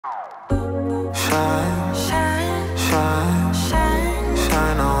Shine, shine, shine, shine,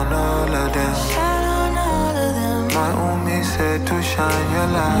 shine on all of them. Shine on all of them. My Umi said to shine your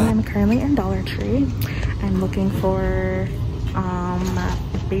light. I am currently in Dollar Tree. I'm looking for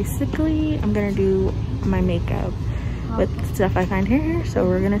basically I'm gonna do my makeup with stuff I find here. So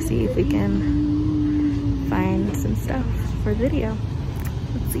we're gonna see if we can find some stuff for the video.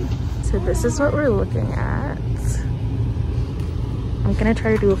 Let's see. So this is what we're looking at. I'm gonna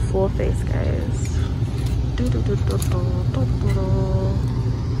try to do a full face, guys.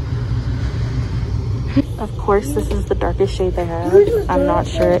 Of course, this is the darkest shade they have. I'm not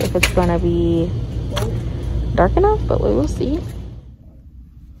sure if it's gonna be dark enough, but we will see.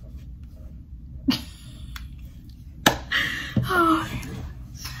 Oh.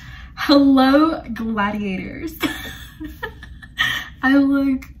 Hello, gladiators. I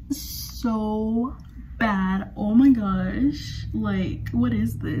look so bad. Oh my gosh. Like, what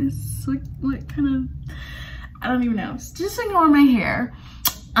is this? Like, what kind of, I don't even know. Just ignore my hair.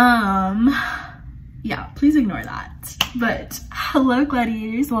 Yeah, please ignore that. But hello,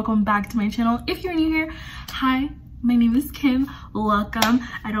 gladiators. Welcome back to my channel. If you're new here, hi, my name is Kim. Welcome.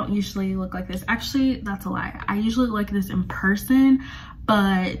 I don't usually look like this. Actually, that's a lie. I usually look like this in person,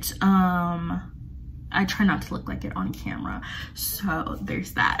 but I try not to look like it on camera. So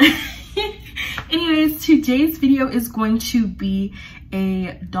there's that. Anyways, today's video is going to be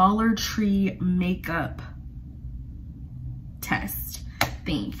a Dollar Tree makeup test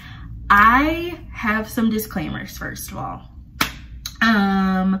thing. I have some disclaimers, first of all.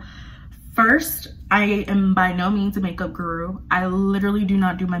 First, I am by no means a makeup guru. I literally do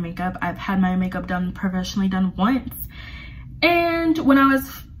not do my makeup. I've had my makeup done professionally done once. And when I was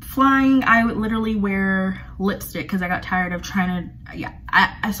flying, I would literally wear lipstick because I got tired of trying to, yeah.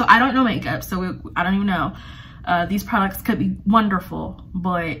 So I don't know makeup, so I don't even know. These products could be wonderful,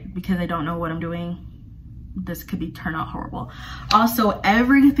 but because I don't know what I'm doing, this could turn out horrible. Also,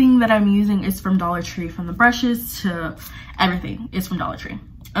 everything that I'm using is from Dollar Tree, from the brushes to everything is from Dollar Tree.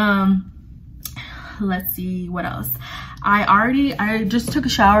 Let's see what else. I just took a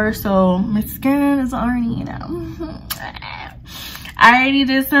shower, so my skin is already, you know. I already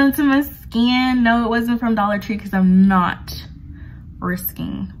did something to my skin. No, it wasn't from Dollar Tree because I'm not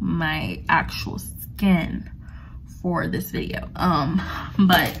risking my actual skin for this video.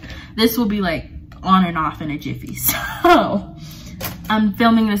 But this will be like on and off in a jiffy. So I'm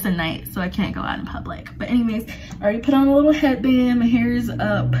filming this at night, so I can't go out in public. But anyways, I already put on a little headband. My hair is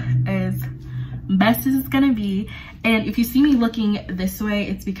up as best as it's gonna be. And if you see me looking this way,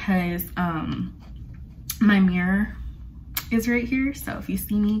 it's because my mirror is right here. So if you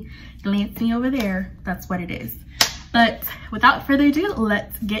see me glancing over there, that's what it is. But without further ado,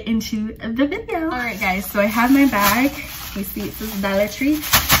 let's get into the video. All right, guys, so I have my bag. You see it says Dollar Tree.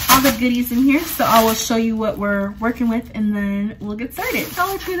 All the goodies in here, so I will show you what we're working with and then we'll get started.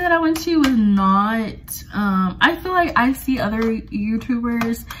 Dollar Tree that I went to was not, I feel like I see other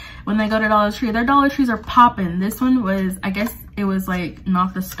YouTubers when they go to Dollar Tree, their Dollar Trees are popping. This one was, I guess it was like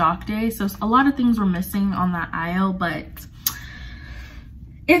not the stock day, so a lot of things were missing on that aisle, but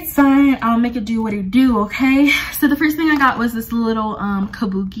it's fine. I'll make it do what it do, okay? So the first thing I got was this little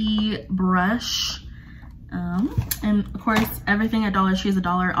kabuki brush. And of course, everything at Dollar Tree is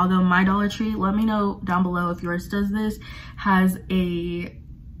 $1. Although my Dollar Tree, let me know down below if yours does this, has a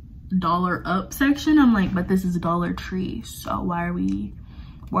 $1 up section. I'm like, but this is a Dollar Tree, so why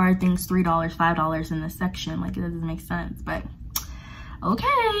are things $3, $5 in this section? Like, it doesn't make sense, but okay.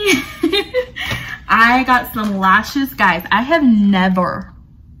 I got some lashes. Guys, I have never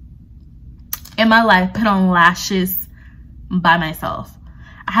in my life put on lashes by myself.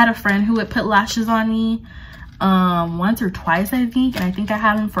 I had a friend who would put lashes on me once or twice, I think, and I think I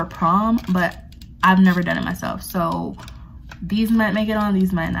had them for prom, but I've never done it myself. So these might make it on,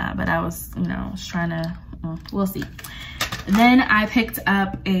 these might not, but I was, you know, was trying to, we'll see. Then I picked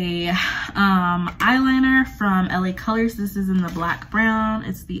up a eyeliner from LA Colors. This is in the black brown.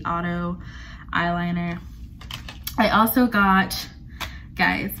 It's the auto eyeliner. I also got,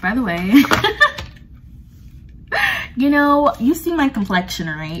 guys, by the way, you know, you see my complexion,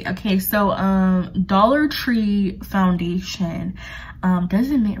 right? Okay, so Dollar Tree foundation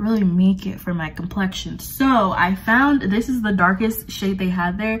doesn't really make it for my complexion. So I found, this is the darkest shade they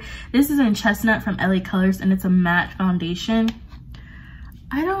had there. This is in Chestnut from LA Colors, and it's a matte foundation.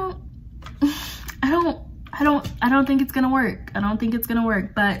 I don't think it's gonna work. I don't think it's gonna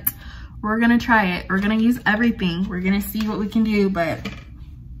work, but we're gonna try it. We're gonna use everything. We're gonna see what we can do, but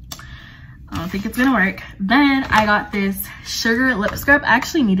I don't think it's gonna work. Then I got this sugar lip scrub. I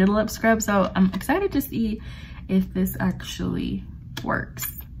actually needed a lip scrub, so I'm excited to see if this actually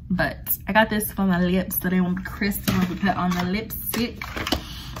works. but I got this for my lips so they won't be crisp when we put on the lipstick.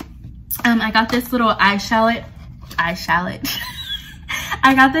 I got this little eyeshadow.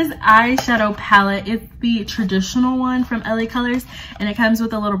 I got this eyeshadow palette. It's the traditional one from LA Colors, and it comes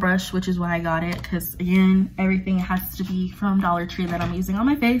with a little brush, which is why I got it, because again, everything has to be from Dollar Tree that I'm using on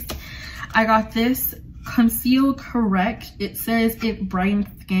my face. I got this Conceal Correct. It says it brightens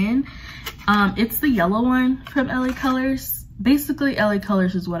skin. It's the yellow one from LA Colors. Basically, LA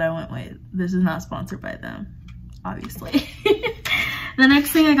Colors is what I went with. This is not sponsored by them, obviously. The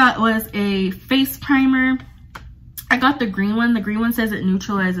next thing I got was a face primer. I got the green one. The green one says it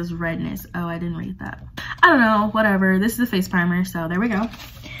neutralizes redness. Oh, I didn't read that. I don't know, whatever. This is a face primer, so there we go.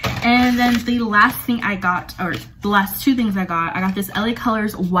 And then the last thing I got, or the last two things I got this LA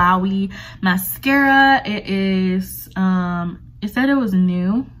Colors Wowie mascara. It is, it said it was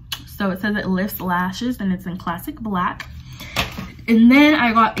new. So it says it lifts lashes and it's in classic black. And then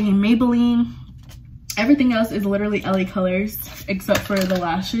I got a Maybelline. Everything else is literally LA Colors except for the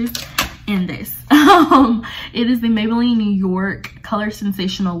lashes and this. It is the Maybelline New York Color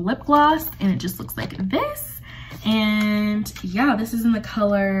Sensational Lip Gloss, and it just looks like this. And yeah, this is in the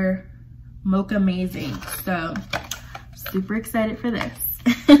color Mocha Amazing. So super excited for this.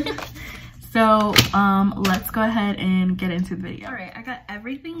 So let's go ahead and get into the video. All right, I got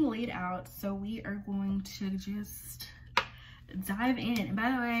everything laid out, so we are going to just dive in. And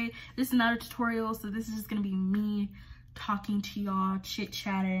by the way, this is not a tutorial, so this is just gonna be me talking to y'all,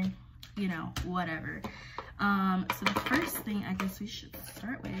 chit-chatting, you know, whatever. So the first thing I guess we should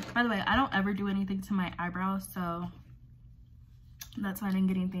start with, by the way, I don't ever do anything to my eyebrows, so that's why I didn't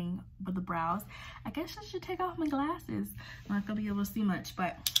get anything but the brows. I guess I should take off my glasses. I'm not gonna be able to see much,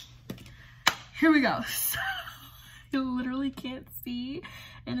 but here we go. So you literally can't see,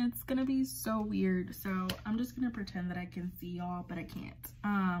 and it's gonna be so weird, so I'm just gonna pretend that I can see y'all, but I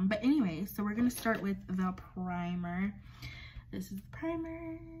can't. But anyway, so we're gonna start with the primer. This is the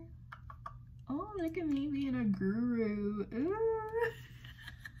primer. Oh, look at me being a guru. Ooh.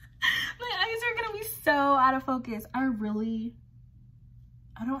 My eyes are gonna be so out of focus. I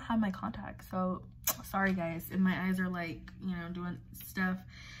don't have my contacts, so sorry guys if my eyes are like, you know, doing stuff.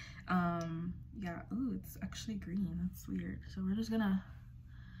 Yeah, ooh, it's actually green. That's weird. So we're just gonna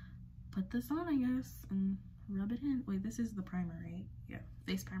put this on, I guess, and rub it in. Wait, this is the primer, right? Yeah,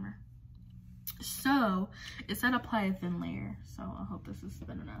 face primer. So it said apply a thin layer, so I hope this is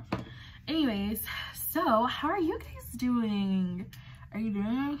thin enough. Anyways, so how are you guys doing? Are you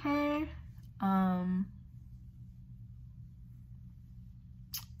doing okay? How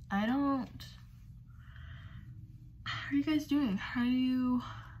are you guys doing? How are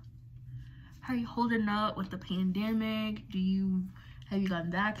you holding up with the pandemic? Have you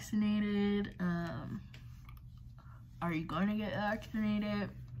gotten vaccinated? Are you going to get vaccinated?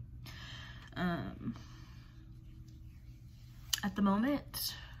 At the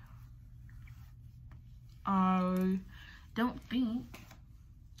moment, I don't think,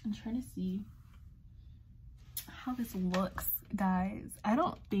 I'm trying to see how this looks, guys. I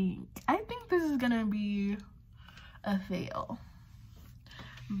think this is gonna be a fail,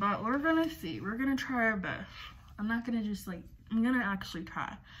 but we're gonna see. We're gonna try our best. I'm not gonna just like, I'm gonna actually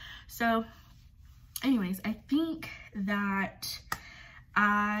try. So anyways, I think that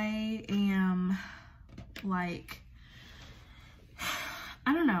I am like,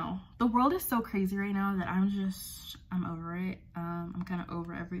 I don't know. The world is so crazy right now that I'm over it. I'm kind of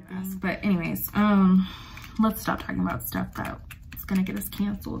over everything. But anyways, let's stop talking about stuff that is gonna get us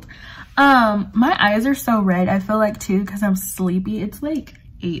canceled. My eyes are so red, I feel like, too, because I'm sleepy. It's like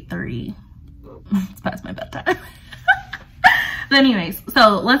 8:30. It's past my bedtime. But anyways,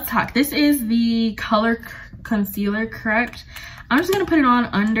 so let's talk. This is the Color Concealer Correct. I'm just gonna put it on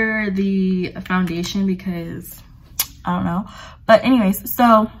under the foundation because I don't know. But anyways,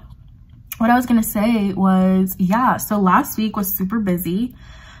 so what I was gonna say was, yeah, so last week was super busy.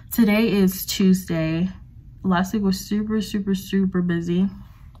 Today is Tuesday. Last week was super busy.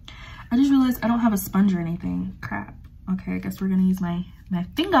 I just realized I don't have a sponge or anything. Crap. Okay, I guess we're gonna use my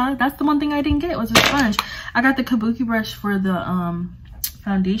finger. That's the one thing I didn't get, was a sponge. I got the kabuki brush for the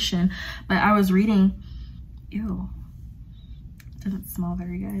foundation, but I was reading, ew, doesn't smell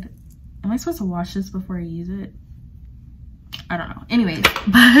very good. Am I supposed to wash this before I use it? I don't know. Anyways,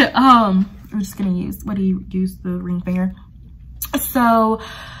 but I'm just gonna use, what do you use, the ring finger? So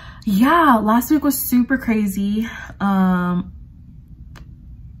yeah, last week was super crazy. I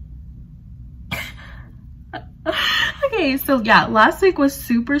Okay, so yeah, last week was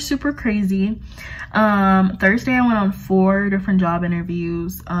super crazy. Thursday I went on 4 different job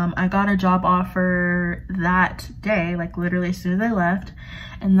interviews. I got a job offer that day, like literally as soon as I left.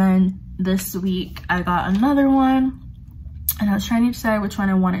 And then this week I got another one, and I was trying to decide which one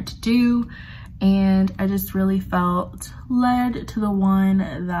I wanted to do, and I just really felt led to the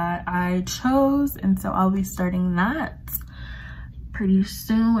one that I chose, and so I'll be starting that pretty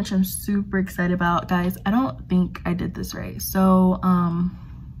soon, which I'm super excited about. Guys, I don't think I did this right. So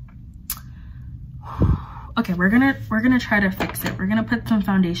okay, we're gonna try to fix it. We're gonna put some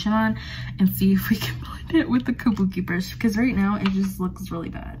foundation on and see if we can blend it with the Kabuki brush, because right now it just looks really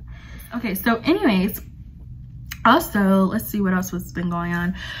bad. Okay, so anyways, also let's see what else has been going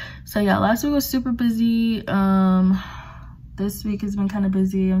on. So yeah, last week was super busy. This week has been kind of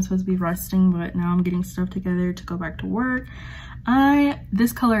busy. I'm supposed to be resting, but now I'm getting stuff together to go back to work.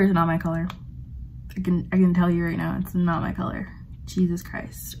 This color is not my color. I can tell you right now, it's not my color. Jesus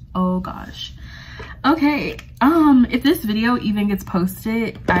Christ. Oh gosh. Okay, if this video even gets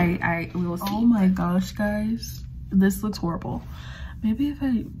posted, I will see. Oh my gosh, guys, this looks horrible. Maybe if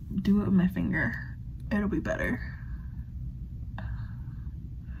I do it with my finger, it'll be better.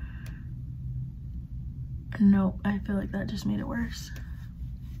 Nope, I feel like that just made it worse.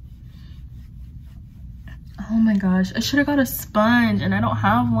 Oh my gosh, I should have got a sponge and I don't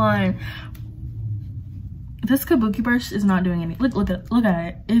have one. This Kabuki brush is not doing anything. Look at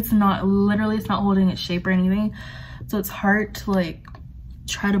it. It's not, literally, it's not holding its shape or anything. So it's hard to like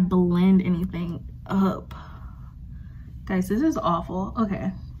try to blend anything up. Guys, this is awful.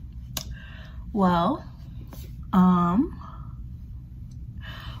 Okay. Well, what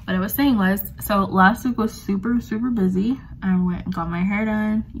I was saying was, so last week was super busy. I went and got my hair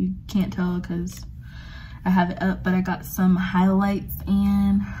done. You can't tell because I have it up, but I got some highlights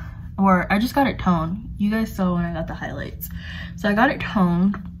in, or I just got it toned. You guys saw when I got the highlights. So I got it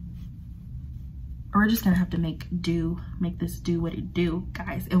toned. We're just gonna have to make this do what it do,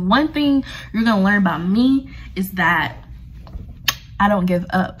 guys. And one thing you're gonna learn about me is that I don't give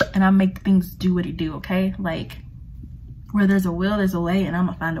up and I make things do what it do, okay? Like, where there's a will, there's a way, and I'm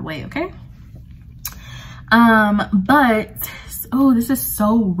gonna find a way, okay? But, oh, this is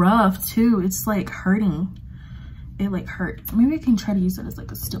so rough too. It's like hurting. It like hurts. Maybe I can try to use it as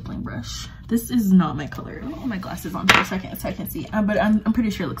like a stippling brush. This is not my color. I'll put my glasses on for a second so I can see. But I'm pretty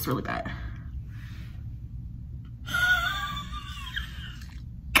sure it looks really bad.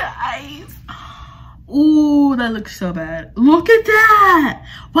 Guys. Ooh, that looks so bad. Look at that.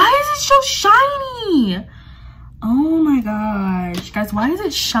 Why is it so shiny? Oh my gosh. Guys, why is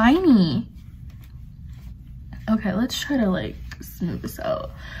it shiny? Okay, let's try to like smooth this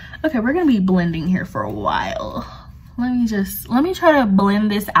out. Okay, we're gonna be blending here for a while. Let me try to blend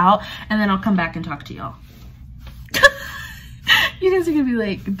this out and then I'll come back and talk to y'all. You guys are gonna be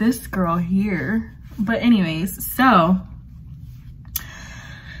like, this girl here. But anyways, so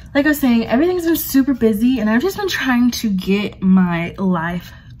like I was saying, everything's been super busy and I've just been trying to get my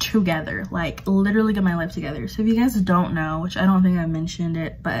life together, like literally get my life together. So if you guys don't know, which I don't think I mentioned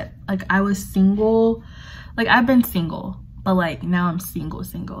it, but like I was single, like I've been single, but like now I'm single.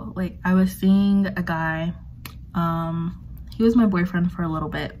 Like I was seeing a guy, he was my boyfriend for a little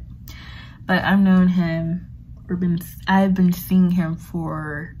bit, but I've known him, I've been seeing him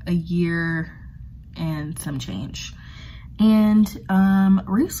for a year and some change. And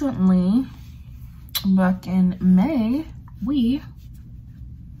recently, back in May, we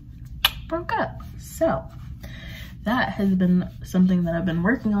broke up. So that has been something that I've been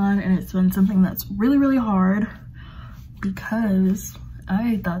working on, and it's been something that's really hard because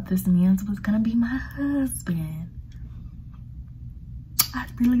I thought this man was gonna be my husband. I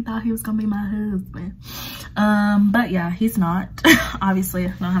really thought he was gonna be my husband. But yeah, he's not. Obviously,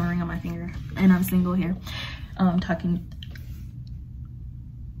 I don't have a ring on my finger and I'm single here. Talking.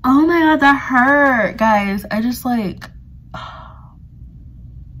 Oh my god, that hurt, guys. I just like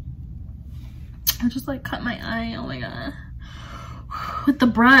cut my eye. Oh my god. With the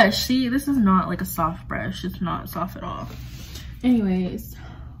brush. See, this is not like a soft brush. It's not soft at all. Anyways,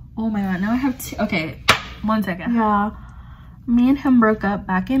 oh my god, now I have two. Okay, 1 second. Yeah, me and him broke up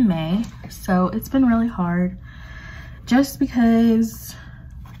back in May, so it's been really hard just because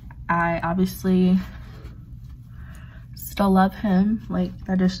I obviously still love him. Like,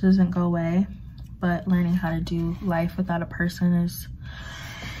 that just doesn't go away, but learning how to do life without a person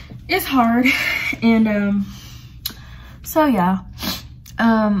is hard. And so yeah,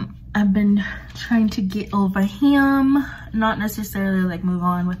 I've been trying to get over him, not necessarily like move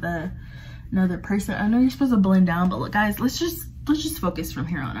on with another person. I know you're supposed to blend down, but look guys, let's just focus from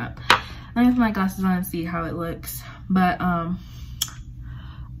here on up. Let me put my glasses on and see how it looks. But oh,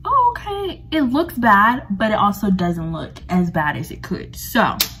 okay, it looks bad, but it also doesn't look as bad as it could.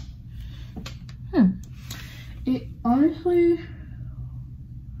 So it honestly,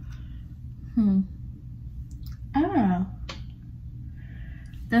 I don't know.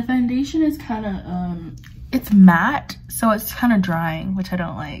 The foundation is kind of it's matte, so it's kind of drying, which I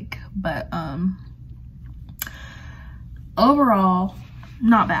don't like, but overall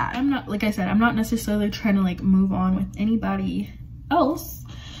not bad. I'm not, like I said, I'm not necessarily trying to like move on with anybody else.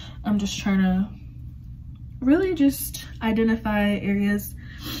 I'm just trying to really just identify areas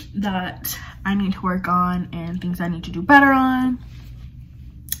that I need to work on and things I need to do better on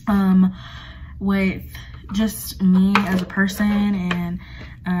with just me as a person, and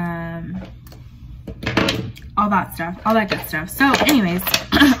all that stuff, all that good stuff. So anyways,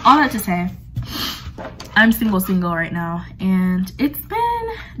 all that to say, I'm single right now, and it's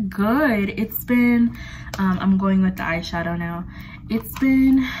been good. It's been I'm going with the eyeshadow now. It's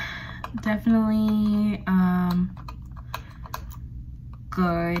been definitely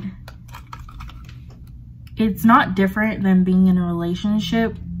good. It's not different than being in a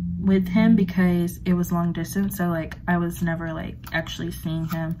relationship with him because it was long distance, so like I was never like actually seeing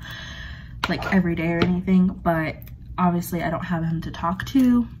him like every day or anything, but obviously I don't have him to talk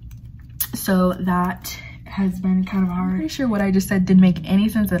to, so that has been kind of hard. I'm pretty sure what I just said didn't make any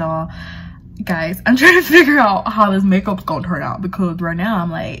sense at all, guys. I'm trying to figure out how this makeup's gonna turn out, because right now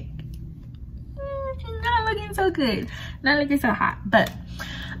I'm like not looking so good, not looking so hot. But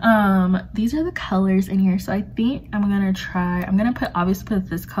these are the colors in here, so I think I'm gonna obviously put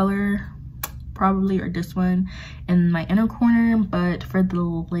this color probably, or this one, in my inner corner, but for the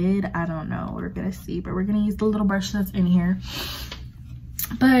lid, I don't know, we're gonna see. But we're gonna use the little brush that's in here.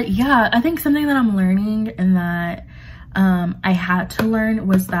 But yeah, I think something that I'm learning and that I had to learn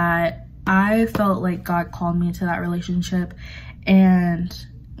was that I felt like God called me to that relationship, and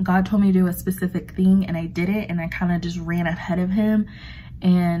God told me to do a specific thing, and I did it, and I kind of just ran ahead of him.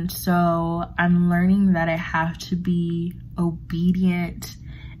 And so I'm learning that I have to be obedient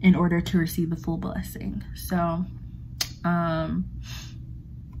in order to receive the full blessing. So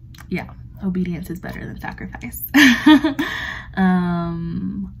yeah, obedience is better than sacrifice.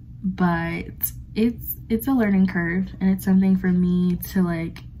 But it's a learning curve, and it's something for me to,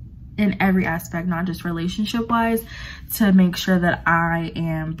 like, in every aspect, not just relationship wise, to make sure that I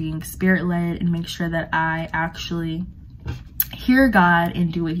am being spirit led and make sure that I actually hear God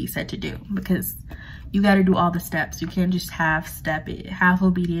and do what he said to do, because you got to do all the steps. You can't just half step it. Half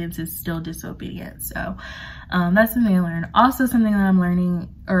obedience is still disobedience. So that's something I learned. Also, something that I'm learning,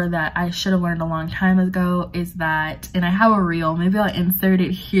 or that I should have learned a long time ago, is that, and I have a reel, maybe I'll insert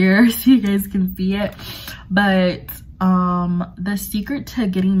it here so you guys can see it, but the secret to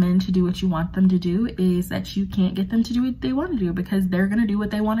getting men to do what you want them to do is that you can't get them to do what they want to do, because they're gonna do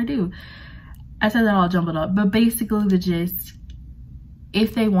what they want to do. I said that all jumbled up, but basically the gist,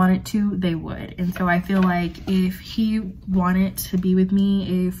 if they wanted to, they would. And so I feel like if he wanted to be with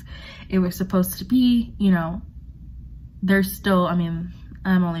me, if it was supposed to be, you know, there's still, I mean,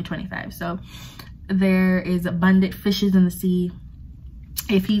 I'm only 25, so there is abundant fishes in the sea.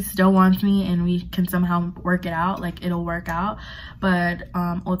 If he still wants me and we can somehow work it out, like, it'll work out. But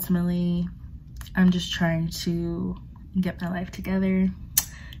ultimately, I'm just trying to get my life together,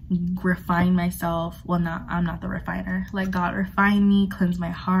 refine myself. Well, I'm not the refiner. Let God refine me, cleanse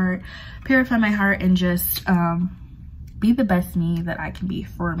my heart, purify my heart, and just be the best me that I can be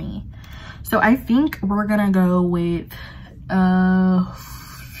for me. So I think we're gonna go with I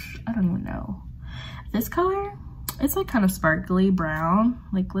don't even know, this color. It's like kind of sparkly brown.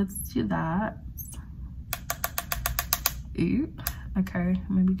 Like, let's do that. Ooh, okay,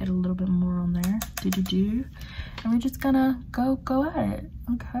 maybe get a little bit more on there. And we're just gonna go at it.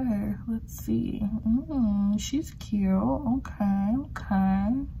 Okay, let's see. She's cute. Okay.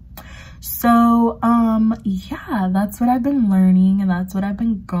 So yeah, that's what I've been learning, and that's what I've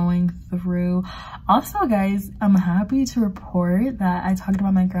been going through. Also, guys, I'm happy to report that I talked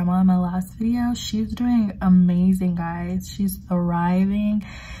about my grandma in my last video. She's doing amazing, guys. She's thriving.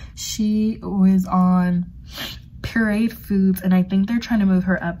 She was on pureed foods, and I think they're trying to move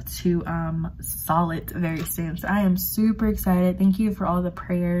her up to solids very soon. So I am super excited. Thank you for all the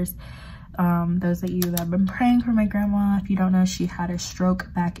prayers. Those of you that have been praying for my grandma. If you don't know, she had a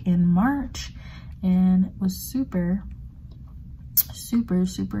stroke back in March, and it was super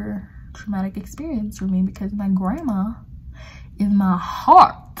traumatic experience for me, because my grandma is my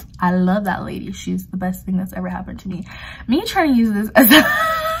heart. I love that lady. She's the best thing that's ever happened to me. Me trying to use this as a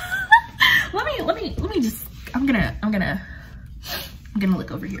let me just, I'm gonna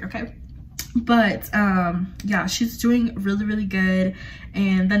look over here, okay? But yeah, she's doing really good.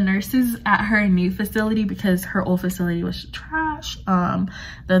 And the nurses at her new facility, because her old facility was trash,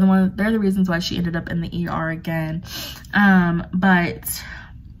 they're the reasons why she ended up in the ER again. But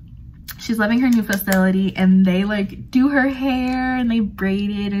she's loving her new facility, and they like do her hair and they braid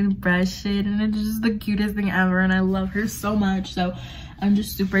it and brush it, and it's just the cutest thing ever, and I love her so much. So I'm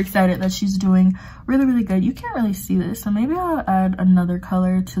just super excited that she's doing really good. You can't really see this, so maybe I'll add another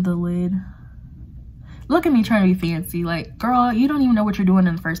color to the lid. Look at me trying to be fancy. Like, girl, you don't even know what you're doing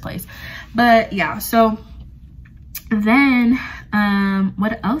in the first place. But yeah, so then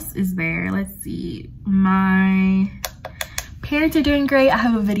what else is there? Let's see. My parents are doing great. I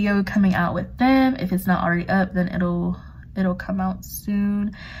have a video coming out with them. If it's not already up, then it'll come out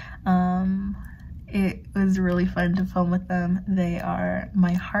soon. It was really fun to film with them. They are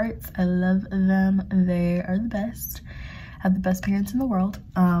my hearts. I love them. They are the best. I have the best parents in the world.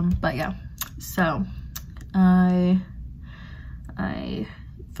 But yeah, so I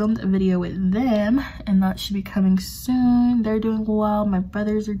filmed a video with them, and that should be coming soon. They're doing well. My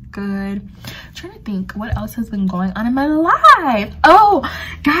brothers are good. I'm trying to think what else has been going on in my life. Oh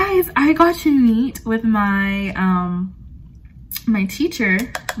guys, I got to meet with my my teacher,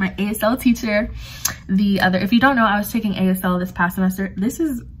 my ASL teacher, if you don't know, I was taking ASL this past semester. I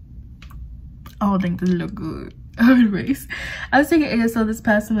don't think this look good. Anyways, I was taking ASL this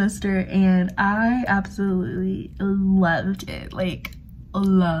past semester, and I absolutely loved it. Like,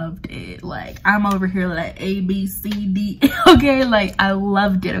 loved it. Like, I'm over here like A, B, C, D. Okay, like, I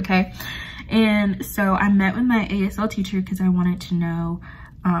loved it. Okay, and so I met with my ASL teacher because I wanted to know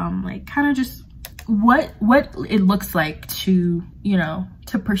like kind of just what it looks like to, you know,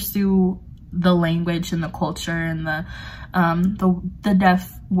 to pursue the language and the culture and the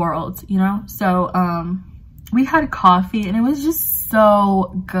deaf world, you know. So we had coffee, and it was just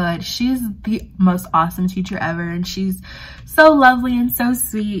so good. She's the most awesome teacher ever, and she's so lovely and so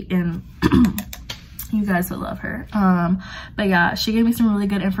sweet, and you guys will love her. But yeah, she gave me some really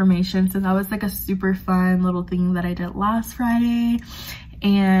good information. So that was like a super fun little thing that I did last Friday.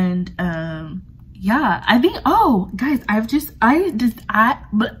 And yeah, I think, oh guys,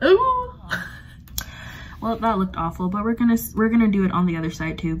 well, that looked awful, but we're gonna do it on the other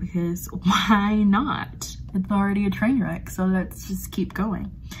side too, because why not? It's already a train wreck, so let's just keep going.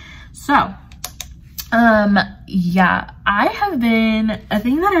 So yeah, a thing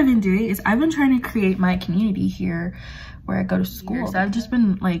that I've been doing is I've been trying to create my community here where I go to school. So I've just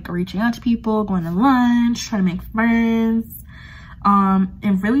been like reaching out to people, going to lunch, trying to make friends,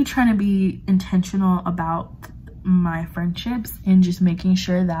 and really trying to be intentional about my friendships and just making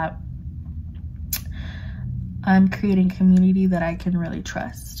sure that I'm creating community that I can really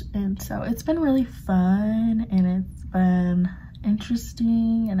trust. And so it's been really fun, and it's been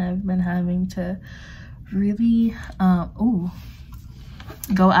interesting, and I've been having to really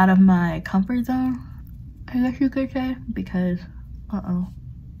go out of my comfort zone, I guess you could say, because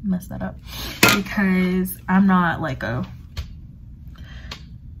messed that up, because I'm not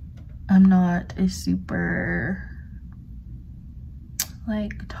a super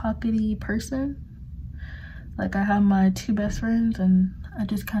like talkative person. Like, I have my 2 best friends, and I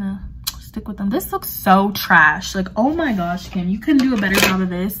just kind of stick with them. This looks so trash. Like, oh my gosh, Kim, you couldn't do a better job of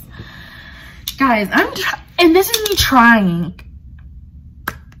this. Guys, and this is me trying.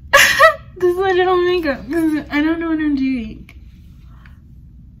 This is why I don't make makeup, because I don't know what I'm doing.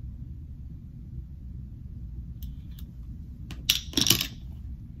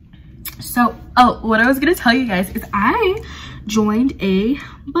 So, oh, what I was gonna tell you guys is I joined a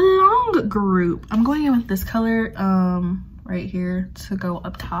Belong group. I'm going in with this color right here to go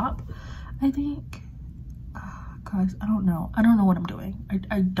up top, I think. Guys, I don't know what I'm doing.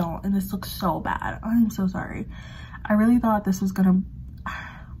 I don't, and this looks so bad. I'm so sorry. I really thought this was gonna, I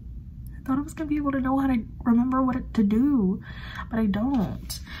thought I was gonna be able to know how to remember what to do, but I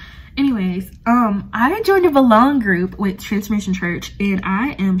don't. Anyways, I joined a Belong group with Transformation Church, and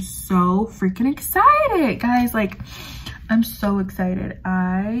I am so freaking excited, guys. Like, I'm so excited.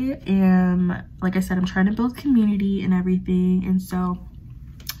 I am, like I said, I'm trying to build community and everything. And so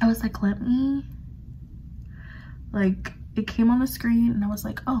I was like, it came on the screen, and I was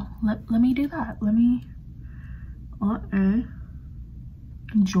like, oh, let me do that. Let me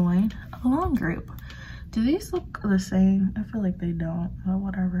join a Belong group. Do these look the same? I feel like they don't, but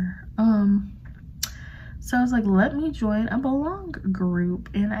whatever. So I was like, let me join a Belong group,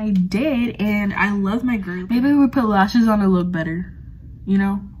 and I did, and I love my group. Maybe we put lashes on to look better, you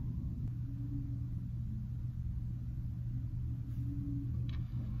know?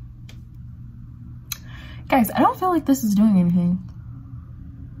 Guys, I don't feel like this is doing anything.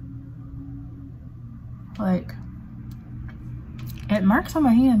 Like, it marks on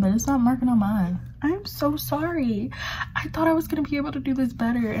my hand, but it's not marking on mine. I'm so sorry. I thought I was gonna be able to do this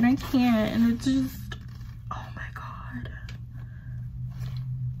better, and I can't, and it's just, oh my God.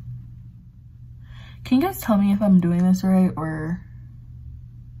 Can you guys tell me if I'm doing this right, or,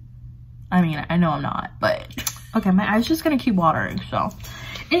 I mean, I know I'm not, but, okay, my eye's just gonna keep watering, so.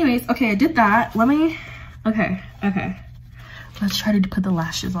 Anyways, okay, I did that. Let me, okay. Let's try to put the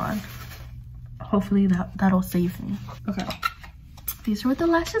lashes on. Hopefully that'll save me. Okay. These are what the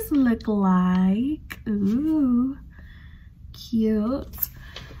lashes look like. Ooh, cute.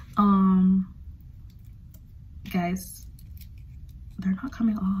 Guys, they're not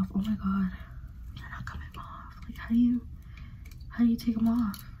coming off. Oh my God, they're not coming off. Like, how do you take them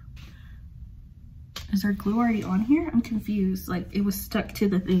off? Is there glue already on here? I'm confused. Like, it was stuck to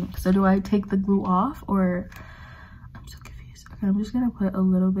the thing. So do I take the glue off, or? I'm so confused. Okay, I'm just gonna put a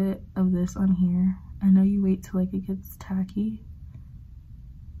little bit of this on here. I know you wait till like it gets tacky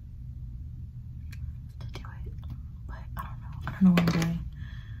to do it, but I don't know what I'm doing.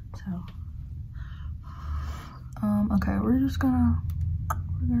 So, okay, we're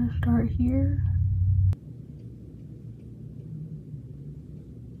gonna start here.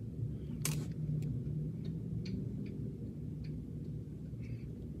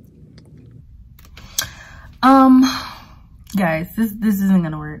 Guys, this isn't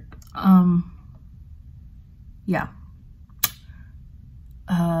gonna work. Yeah.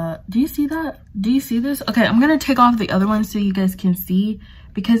 Do you see that? Do you see this? Okay, I'm gonna take off the other one so you guys can see,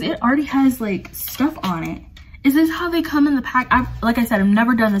 because it already has like stuff on it. Is this how they come in the pack? Like I said, I've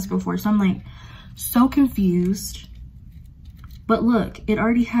never done this before, so I'm like so confused. But look, it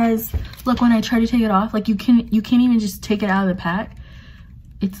already has, look, when I try to take it off, like you can't even just take it out of the pack.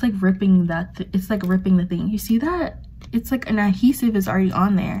 It's like ripping that, it's like ripping the thing. You see that? It's like an adhesive is already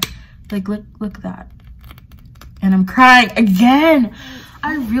on there. Like, look at that. And I'm crying again.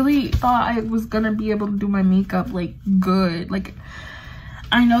 I really thought I was gonna be able to do my makeup like good. Like,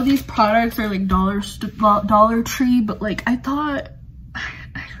 I know these products are like Dollar Tree, but like I thought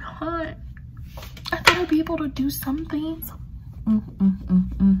I'd be able to do something.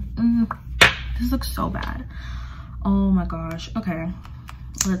 This looks so bad. Oh my gosh. Okay,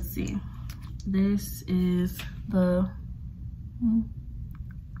 let's see. This is the,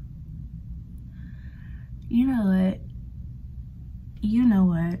 you know what? You know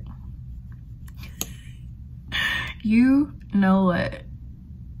what? You know what?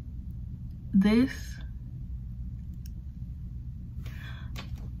 This,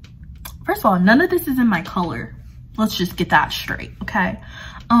 first of all, none of this is in my color. Let's just get that straight, okay?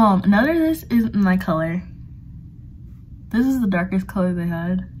 None of this is in my color. This is the darkest color they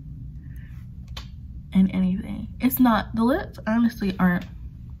had in anything. It's not, the lips honestly aren't.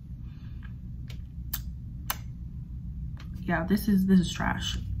 Yeah, this is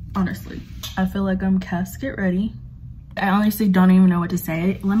trash, honestly. I feel like I'm casket ready. I honestly don't even know what to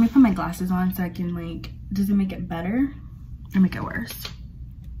say. Let me put my glasses on so I can like, does it make it better or make it worse?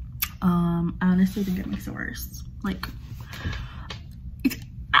 I honestly think it makes it worse. Like,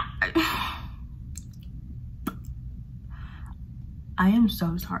 I am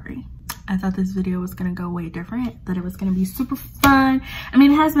so sorry. I thought this video was gonna go way different, that it was gonna be super fun. I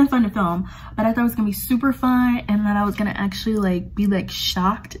mean, it has been fun to film, but I thought it was gonna be super fun, and that I was gonna actually like be like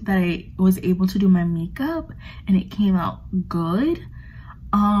shocked that I was able to do my makeup and it came out good.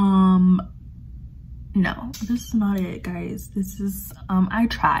 No, this is not it, guys. This is, I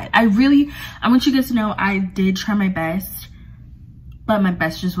tried. I want you guys to know I did try my best, but my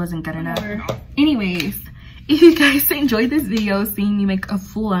best just wasn't good enough. Anyways, if you guys enjoyed this video, seeing me make a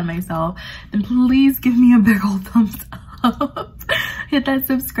fool on myself, then please give me a big old thumbs up. Hit that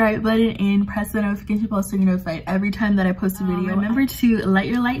subscribe button and press the notification bell so you're notified every time that I post a video. Remember to let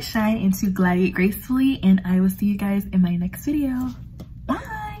your light shine and to gladiate gracefully, and I will see you guys in my next video.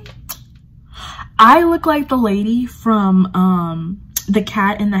 Bye. I look like the lady from the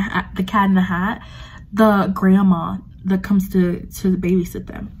Cat in the Hat, the grandma that comes to babysit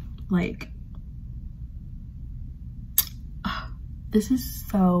them. Like, this is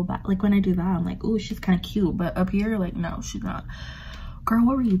so bad. Like, when I do that, I'm like, oh, she's kind of cute, but up here, like, no, she's not. Girl,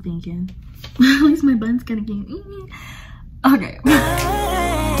 what were you thinking? At least my bun's gonna get okay.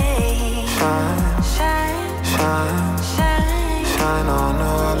 Shine on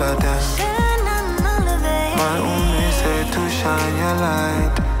all of them. My only say to shine your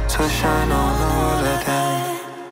light, so shine on all of them.